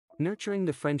Nurturing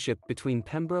the friendship between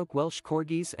Pembroke Welsh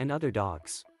Corgis and other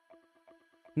dogs.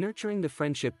 Nurturing the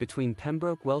friendship between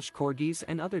Pembroke Welsh Corgis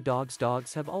and other dogs.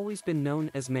 Dogs have always been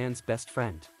known as man's best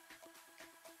friend.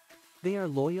 They are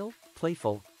loyal,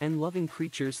 playful, and loving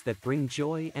creatures that bring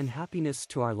joy and happiness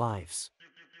to our lives.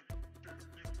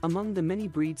 Among the many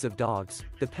breeds of dogs,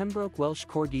 the Pembroke Welsh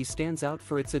Corgi stands out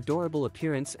for its adorable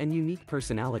appearance and unique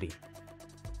personality.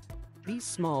 These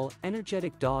small,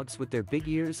 energetic dogs with their big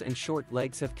ears and short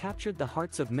legs have captured the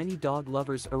hearts of many dog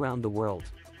lovers around the world.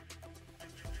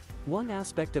 One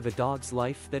aspect of a dog's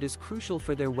life that is crucial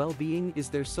for their well-being is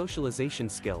their socialization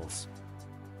skills.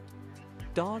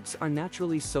 Dogs are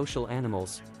naturally social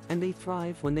animals, and they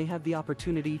thrive when they have the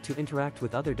opportunity to interact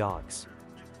with other dogs.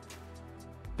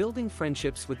 Building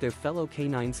friendships with their fellow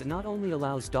canines not only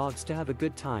allows dogs to have a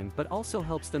good time but also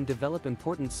helps them develop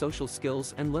important social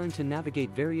skills and learn to navigate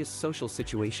various social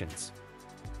situations.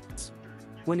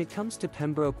 When it comes to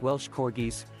Pembroke Welsh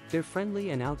Corgis, their friendly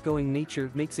and outgoing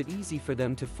nature makes it easy for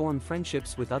them to form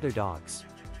friendships with other dogs.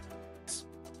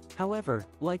 However,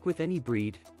 like with any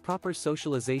breed, proper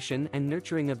socialization and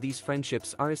nurturing of these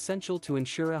friendships are essential to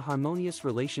ensure a harmonious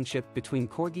relationship between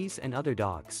corgis and other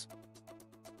dogs.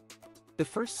 The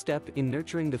first step in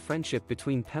nurturing the friendship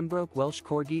between Pembroke Welsh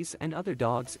Corgis and other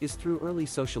dogs is through early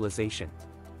socialization.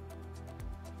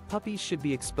 Puppies should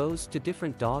be exposed to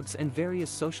different dogs and various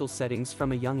social settings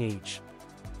from a young age.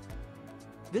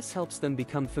 This helps them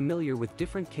become familiar with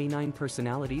different canine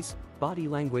personalities, body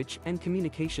language, and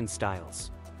communication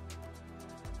styles.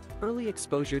 Early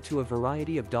exposure to a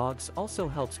variety of dogs also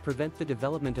helps prevent the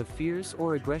development of fears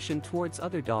or aggression towards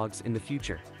other dogs in the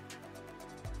future.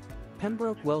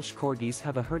 Pembroke Welsh Corgis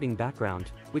have a herding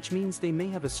background, which means they may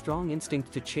have a strong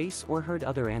instinct to chase or herd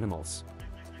other animals.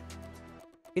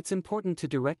 It's important to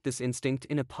direct this instinct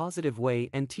in a positive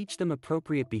way and teach them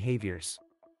appropriate behaviors.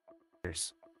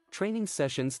 Training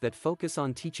sessions that focus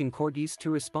on teaching corgis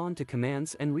to respond to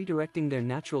commands and redirecting their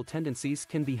natural tendencies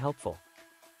can be helpful.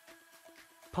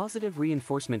 Positive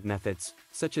reinforcement methods,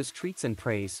 such as treats and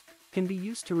praise, can be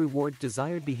used to reward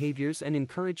desired behaviors and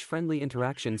encourage friendly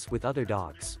interactions with other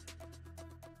dogs.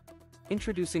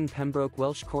 Introducing Pembroke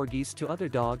Welsh Corgis to other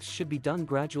dogs should be done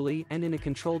gradually and in a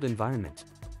controlled environment.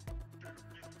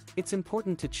 It's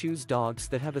important to choose dogs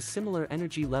that have a similar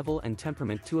energy level and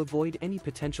temperament to avoid any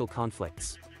potential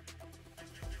conflicts.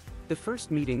 The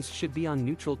first meetings should be on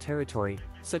neutral territory,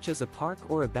 such as a park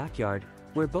or a backyard,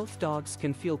 where both dogs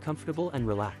can feel comfortable and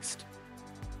relaxed.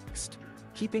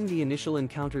 Keeping the initial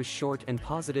encounters short and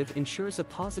positive ensures a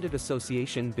positive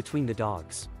association between the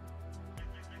dogs.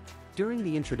 During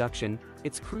the introduction,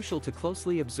 it's crucial to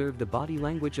closely observe the body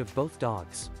language of both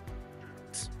dogs.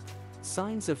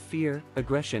 Signs of fear,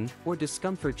 aggression, or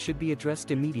discomfort should be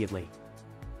addressed immediately.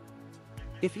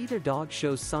 If either dog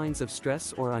shows signs of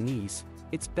stress or unease,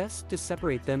 it's best to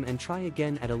separate them and try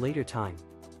again at a later time.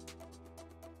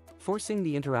 Forcing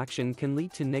the interaction can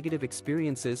lead to negative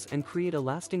experiences and create a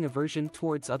lasting aversion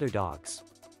towards other dogs.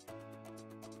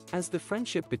 As the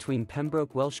friendship between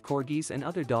Pembroke Welsh Corgis and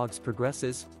other dogs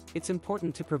progresses, it's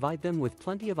important to provide them with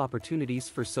plenty of opportunities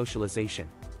for socialization.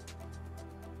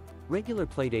 Regular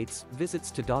playdates, visits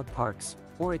to dog parks,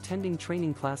 or attending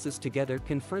training classes together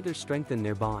can further strengthen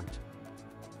their bond.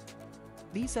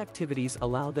 These activities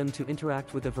allow them to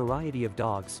interact with a variety of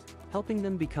dogs, helping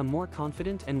them become more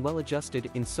confident and well-adjusted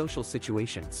in social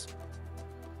situations.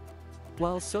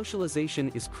 While socialization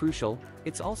is crucial,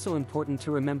 it's also important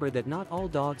to remember that not all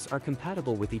dogs are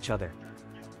compatible with each other.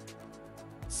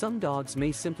 Some dogs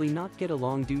may simply not get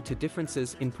along due to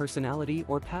differences in personality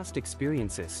or past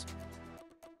experiences.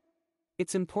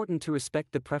 It's important to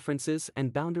respect the preferences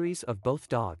and boundaries of both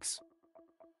dogs.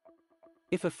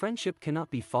 If a friendship cannot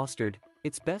be fostered,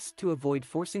 it's best to avoid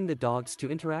forcing the dogs to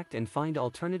interact and find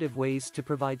alternative ways to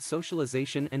provide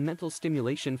socialization and mental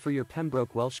stimulation for your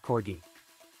Pembroke Welsh Corgi.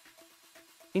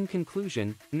 In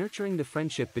conclusion, nurturing the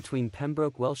friendship between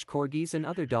Pembroke Welsh Corgis and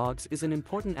other dogs is an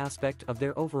important aspect of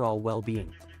their overall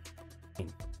well-being.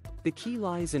 The key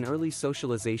lies in early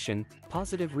socialization,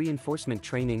 positive reinforcement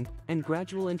training, and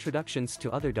gradual introductions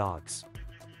to other dogs.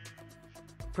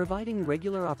 Providing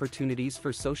regular opportunities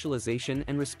for socialization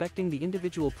and respecting the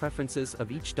individual preferences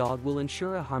of each dog will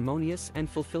ensure a harmonious and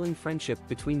fulfilling friendship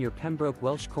between your Pembroke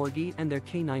Welsh Corgi and their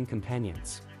canine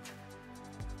companions.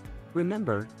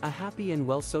 Remember, a happy and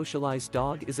well-socialized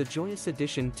dog is a joyous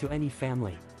addition to any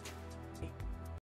family.